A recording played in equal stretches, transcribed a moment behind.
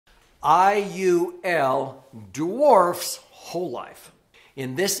IUL dwarfs whole life.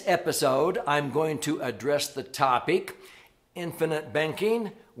 In this episode, I'm going to address the topic infinite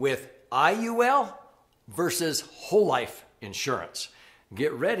banking with IUL versus whole life insurance.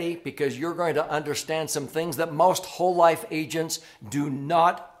 Get ready because you're going to understand some things that most whole life agents do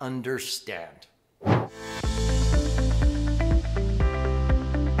not understand.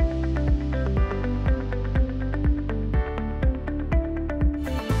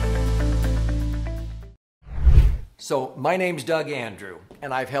 So my name's Doug Andrew,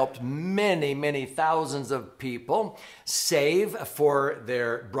 and I've helped many thousands of people save for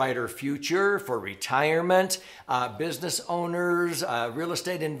their brighter future, for retirement, business owners, real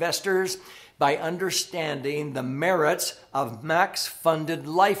estate investors, by understanding the merits of max-funded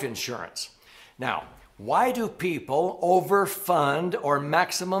life insurance. Now, why do people overfund or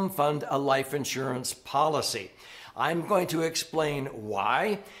maximum fund a life insurance policy? I'm going to explain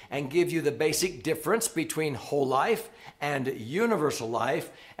why and give you the basic difference between whole life and universal life,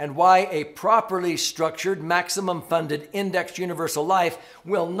 and why a properly structured maximum funded indexed universal life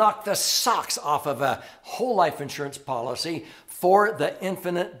will knock the socks off of a whole life insurance policy for the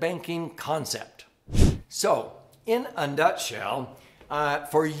infinite banking concept. So, in a nutshell,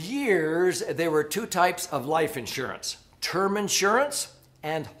 for years there were two types of life insurance: term insurance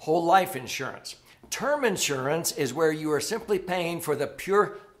and whole life insurance. Term insurance is where you are simply paying for the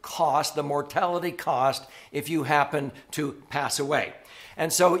pure cost, the mortality cost, if you happen to pass away.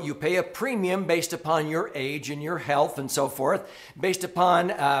 And so you pay a premium based upon your age and your health and so forth, based upon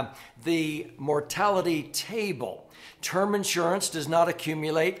the mortality table. Term insurance does not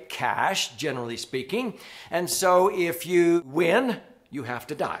accumulate cash, generally speaking, and so if you win, you have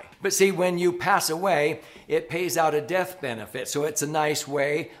to die. But see, when you pass away, it pays out a death benefit. So it's a nice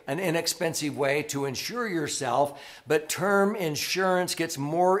way, an inexpensive way to insure yourself. But term insurance gets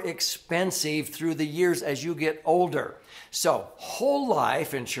more expensive through the years as you get older. So whole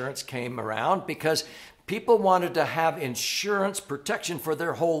life insurance came around because people wanted to have insurance protection for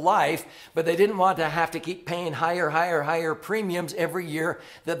their whole life, but they didn't want to have to keep paying higher premiums every year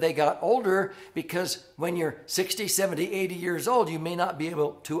that they got older, because when you're 60, 70, 80 years old, you may not be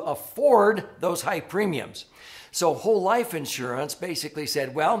able to afford those high premiums. So whole life insurance basically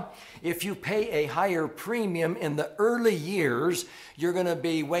said, well, if you pay a higher premium in the early years, you're going to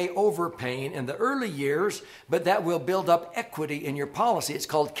be way overpaying in the early years, but that will build up equity in your policy. It's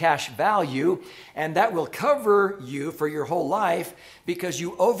called cash value, and that will cover you for your whole life because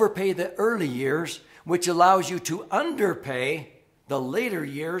you overpay the early years, which allows you to underpay the later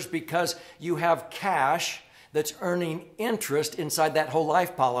years because you have cash that's earning interest inside that whole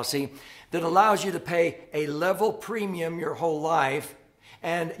life policy that allows you to pay a level premium your whole life,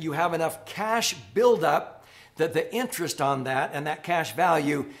 and you have enough cash buildup that the interest on that and that cash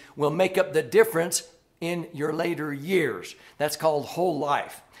value will make up the difference in your later years. That's called whole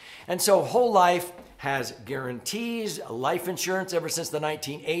life. And so whole life has guarantees. Life insurance ever since the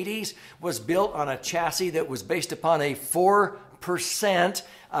 1980s was built on a chassis that was based upon a 4%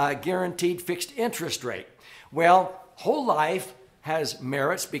 guaranteed fixed interest rate. Well, whole life has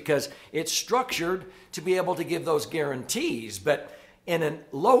merits because it's structured to be able to give those guarantees. But in a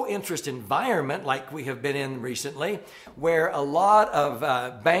low interest environment like we have been in recently, where a lot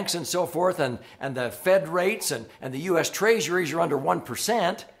of banks and so forth and the Fed rates and the US Treasuries are under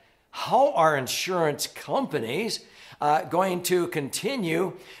 1%, how are insurance companies going to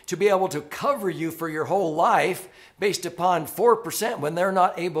continue to be able to cover you for your whole life based upon 4% when they're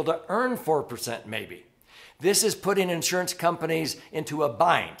not able to earn 4% maybe? This is putting insurance companies into a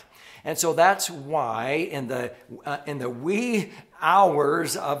bind. And so that's why in the wee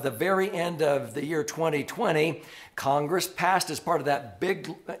hours of the very end of the year 2020, Congress passed, as part of that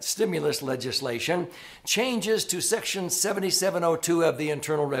big stimulus legislation, changes to Section 7702 of the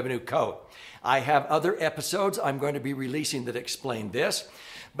Internal Revenue Code. I have other episodes I'm going to be releasing that explain this,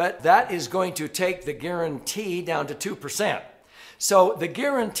 but that is going to take the guarantee down to 2%. So the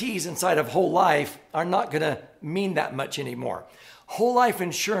guarantees inside of whole life are not going to mean that much anymore. Whole life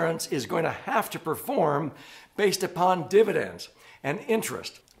insurance is going to have to perform based upon dividends and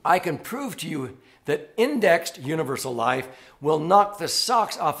interest. I can prove to you that indexed universal life will knock the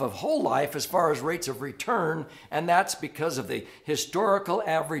socks off of whole life as far as rates of return, and that's because of the historical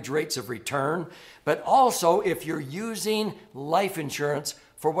average rates of return. But also, if you're using life insurance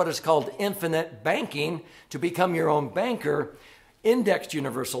for what is called infinite banking to become your own banker, indexed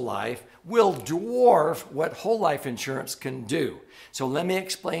universal life will dwarf what whole life insurance can do. So let me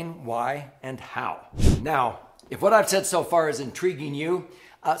explain why and how. Now, if what I've said so far is intriguing you,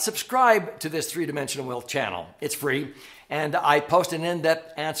 subscribe to this Three-Dimensional Wealth channel. It's free, And I post an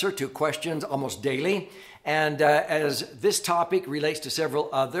in-depth answer to questions almost daily. And as this topic relates to several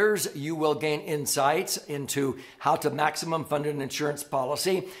others, you will gain insights into how to maximum fund an insurance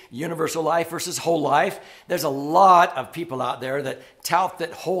policy, universal life versus whole life. There's a lot of people out there that tout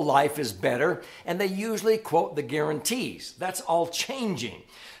that whole life is better, and they usually quote the guarantees. That's all changing.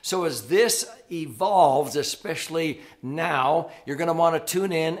 So as this evolves, especially now, you're going to want to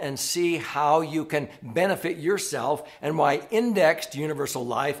tune in and see how you can benefit yourself and why indexed universal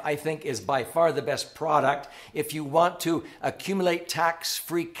life, I think, is by far the best product if you want to accumulate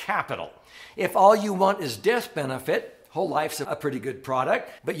tax-free capital. If all you want is death benefit, whole life's a pretty good product,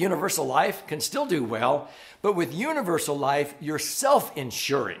 but universal life can still do well. But with universal life, you're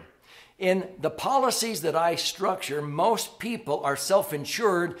self-insuring. In the policies that I structure, most people are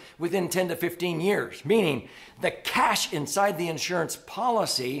self-insured within 10 to 15 years, meaning the cash inside the insurance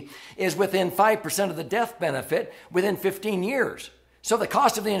policy is within 5% of the death benefit within 15 years. So the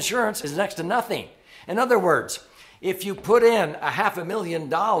cost of the insurance is next to nothing. In other words, if you put in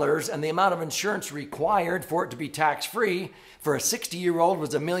 $500,000 and the amount of insurance required for it to be tax-free for a 60-year-old was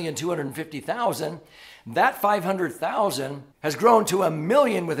 $1,250,000, that $500,000 has grown to $1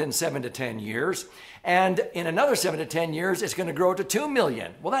 million within 7 to 10 years. And in another 7 to 10 years, it's going to grow to $2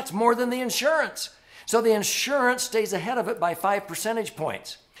 million. Well, that's more than the insurance. So the insurance stays ahead of it by 5 percentage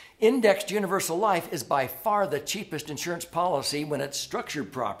points. Indexed universal life is by far the cheapest insurance policy when it's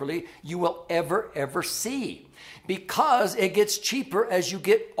structured properly you will ever see, because it gets cheaper as you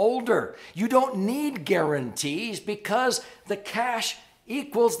get older. You don't need guarantees because the cash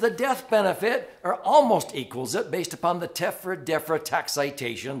equals the death benefit, or almost equals it, based upon the TEFRA-DEFRA tax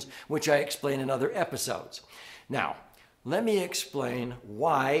citations, which I explain in other episodes. Now, let me explain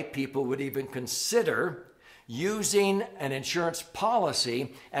why people would even consider using an insurance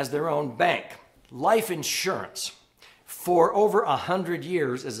policy as their own bank. Life insurance for over 100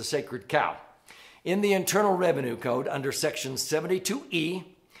 years is a sacred cow. In the Internal Revenue Code under Section 72E,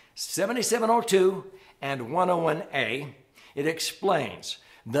 7702, and 101A, it explains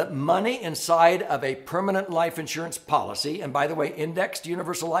that money inside of a permanent life insurance policy, and by the way, indexed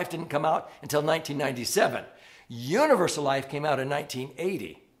universal life didn't come out until 1997. Universal life came out in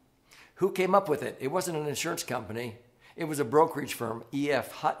 1980. Who came up with it? It wasn't an insurance company. It was a brokerage firm,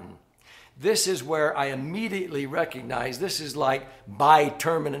 E.F. Hutton. This is where I immediately recognize this is like buy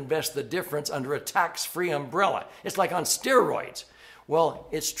term and invest the difference under a tax-free umbrella. It's like on steroids. Well,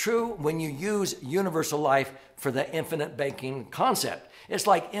 it's true when you use universal life for the infinite banking concept. It's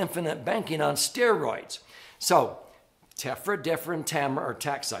like infinite banking on steroids. So, TEFRA, DEFRA, and TAMRA are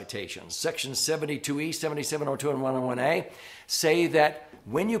tax citations. Section 72E, 7702, and 101A say that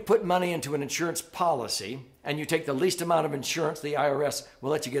when you put money into an insurance policy and you take the least amount of insurance the IRS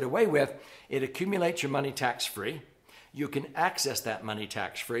will let you get away with, it accumulates your money tax-free. You can access that money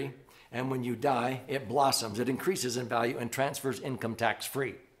tax-free. And when you die, it blossoms, it increases in value, and transfers income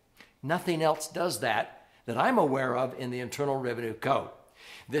tax-free. Nothing else does that I'm aware of in the Internal Revenue Code.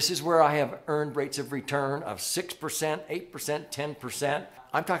 This is where I have earned rates of return of 6%, 8%, 10%.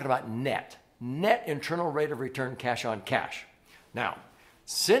 I'm talking about net internal rate of return, cash on cash. Now,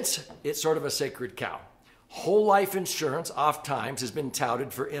 since it's sort of a sacred cow, whole life insurance oftentimes has been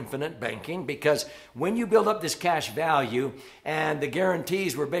touted for infinite banking, because when you build up this cash value and the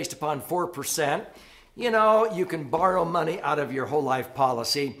guarantees were based upon 4%, you can borrow money out of your whole life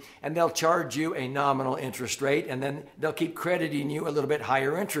policy and they'll charge you a nominal interest rate, and then they'll keep crediting you a little bit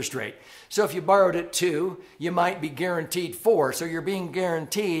higher interest rate. So if you borrowed at 2, you might be guaranteed 4. So you're being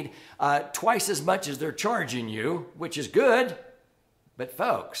guaranteed twice as much as they're charging you, which is good. But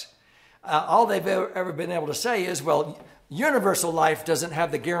folks, all they've ever been able to say is, well, universal life doesn't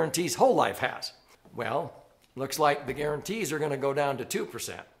have the guarantees whole life has. Well, looks like the guarantees are going to go down to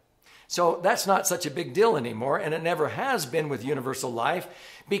 2%. So that's not such a big deal anymore, and it never has been with universal life,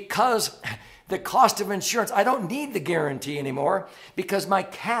 because the cost of insurance, I don't need the guarantee anymore, because my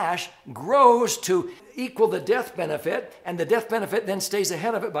cash grows to equal the death benefit, and the death benefit then stays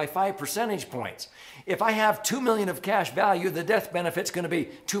ahead of it by 5 percentage points. If I have $2 million of cash value, the death benefit's going to be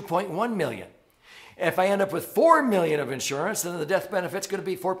 $2.1 million. If I end up with $4 million of insurance, then the death benefit's going to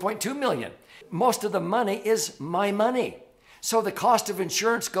be $4.2 million. Most of the money is my money. So the cost of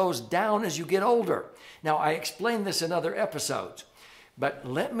insurance goes down as you get older. Now, I explained this in other episodes, but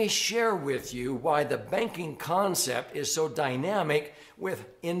let me share with you why the banking concept is so dynamic with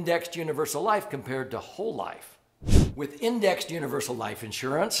indexed universal life compared to whole life. With indexed universal life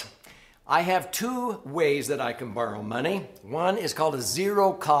insurance, I have 2 ways that I can borrow money. One is called a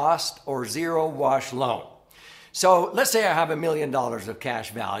zero cost or zero wash loan. So let's say I have $1 million of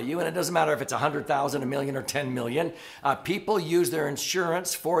cash value, and it doesn't matter if it's 100,000, a million, or 10 million. People use their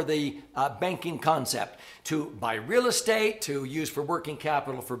insurance for the banking concept, to buy real estate, to use for working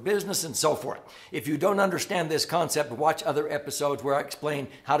capital for business, and so forth. If you don't understand this concept, watch other episodes where I explain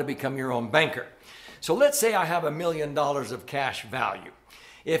how to become your own banker. So let's say I have $1 million of cash value.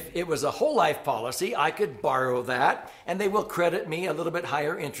 If it was a whole life policy, I could borrow that and they will credit me a little bit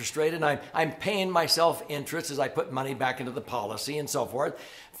higher interest rate, and I'm paying myself interest as I put money back into the policy and so forth.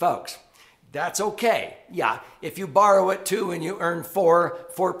 Folks, that's okay. Yeah, if you borrow at 2 and you earn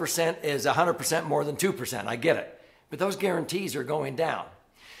 4% is 100% more than 2%. I get it. But those guarantees are going down.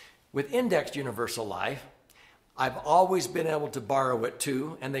 With indexed universal life, I've always been able to borrow at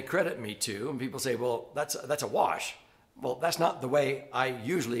 2 and they credit me 2. And people say, well, that's a wash. Well, that's not the way I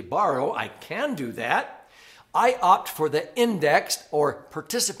usually borrow. I can do that. I opt for the indexed or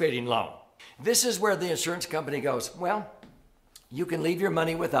participating loan. This is where the insurance company goes, well, you can leave your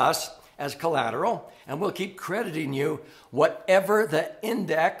money with us as collateral and we'll keep crediting you whatever the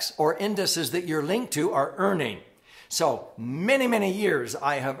index or indices that you're linked to are earning. So many, many years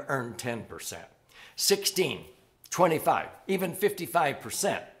I have earned 10%, 16, 25, even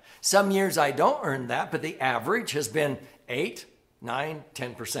 55%. Some years I don't earn that, but the average has been 8, 9,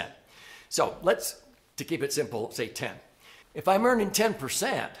 10%. So to keep it simple, say 10. If I'm earning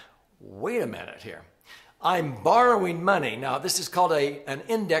 10%, wait a minute here. I'm borrowing money. Now, this is called an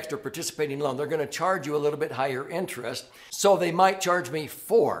indexed or participating loan. They're going to charge you a little bit higher interest. So they might charge me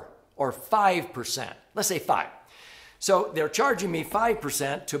 4 or 5%. Let's say 5. So they're charging me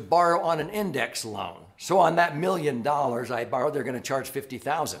 5% to borrow on an index loan. So on that $1 million I borrowed, they're going to charge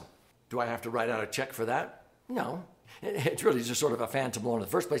 $50,000. Do I have to write out a check for that? No. It's really just sort of a phantom loan in the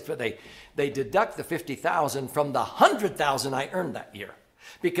first place, but they deduct the $50,000 from the $100,000 I earned that year.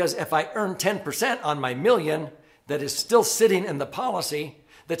 Because if I earn 10% on my million that is still sitting in the policy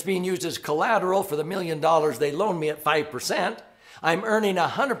that's being used as collateral for the $1 million they loaned me at 5%, I'm earning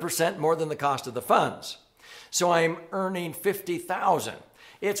 100% more than the cost of the funds. So I'm earning $50,000.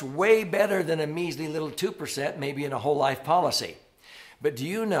 It's way better than a measly little 2% maybe in a whole life policy. But do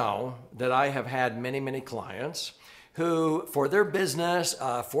you know that I have had many, many clients who, for their business,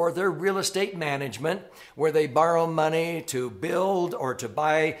 for their real estate management, where they borrow money to build or to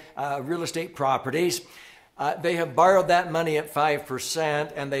buy real estate properties, they have borrowed that money at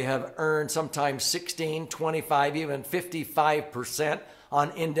 5% and they have earned sometimes 16, 25, even 55%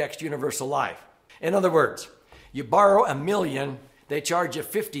 on indexed universal life. In other words, you borrow $1 million, they charge you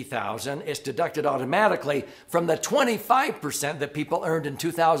 $50,000. It's deducted automatically from the 25% that people earned in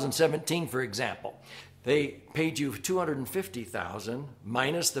 2017, for example. They paid you $250,000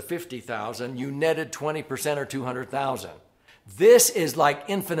 minus the $50,000. You netted 20% or $200,000. This is like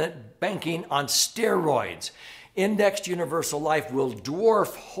infinite banking on steroids. Indexed universal life will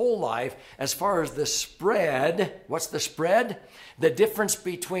dwarf whole life as far as the spread. What's the spread? The difference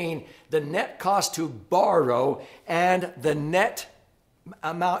between the net cost to borrow and the net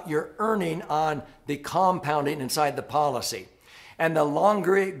amount you're earning on the compounding inside the policy. And the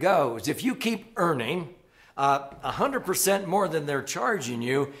longer it goes, if you keep earning 100% more than they're charging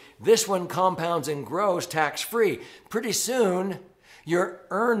you, this one compounds and grows tax-free. Pretty soon, you're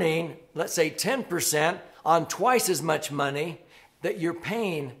earning, let's say 10% on twice as much money that you're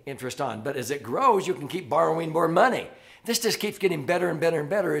paying interest on. But as it grows, you can keep borrowing more money. This just keeps getting better and better and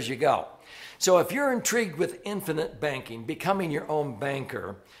better as you go. So if you're intrigued with infinite banking, becoming your own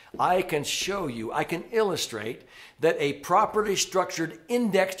banker, I can show you, I can illustrate that a properly structured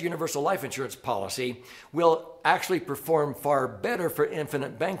indexed universal life insurance policy will actually perform far better for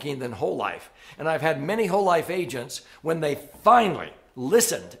infinite banking than whole life. And I've had many whole life agents, when they finally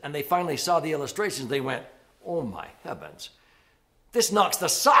listened and they finally saw the illustrations, they went, oh my heavens, this knocks the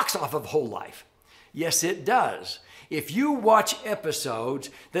socks off of whole life. Yes, it does. If you watch episodes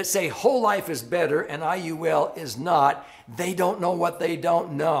that say whole life is better and IUL is not, they don't know what they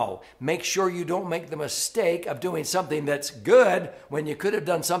don't know. Make sure you don't make the mistake of doing something that's good when you could have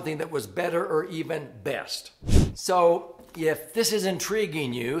done something that was better or even best. So if this is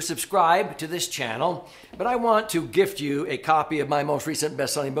intriguing you, subscribe to this channel. But I want to gift you a copy of my most recent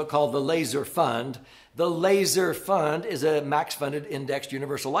best-selling book called The Laser Fund. The Laser Fund is a max-funded indexed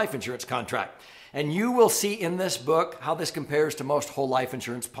universal life insurance contract. And you will see in this book how this compares to most whole life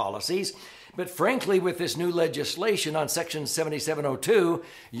insurance policies. But frankly, with this new legislation on Section 7702,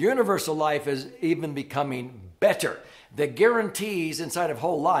 universal life is even becoming better. The guarantees inside of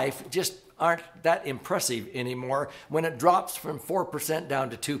whole life just aren't that impressive anymore. When it drops from 4% down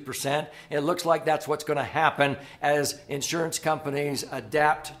to 2%, it looks like that's what's going to happen as insurance companies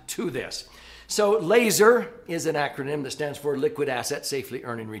adapt to this. So LASER is an acronym that stands for Liquid Asset Safely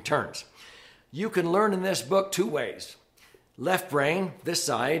Earning Returns. You can learn in this book two ways. Left brain, this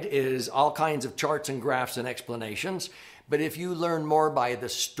side, is all kinds of charts and graphs and explanations. But if you learn more by the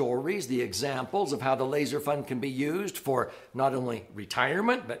stories, the examples of how the laser fund can be used for not only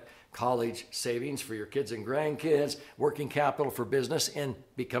retirement, but college savings for your kids and grandkids, working capital for business in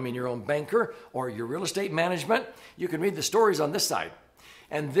becoming your own banker or your real estate management, you can read the stories on this side.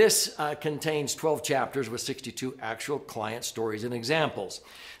 And this contains 12 chapters with 62 actual client stories and examples.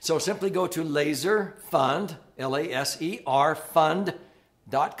 So simply go to Laser Fund, L-A-S-E-R,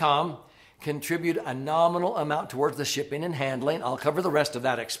 fund.com. Contribute a nominal amount towards the shipping and handling. I'll cover the rest of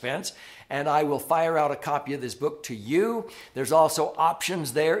that expense, and I will fire out a copy of this book to you. There's also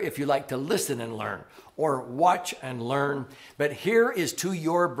options there if you like to listen and learn or watch and learn. But here is to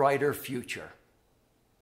your brighter future.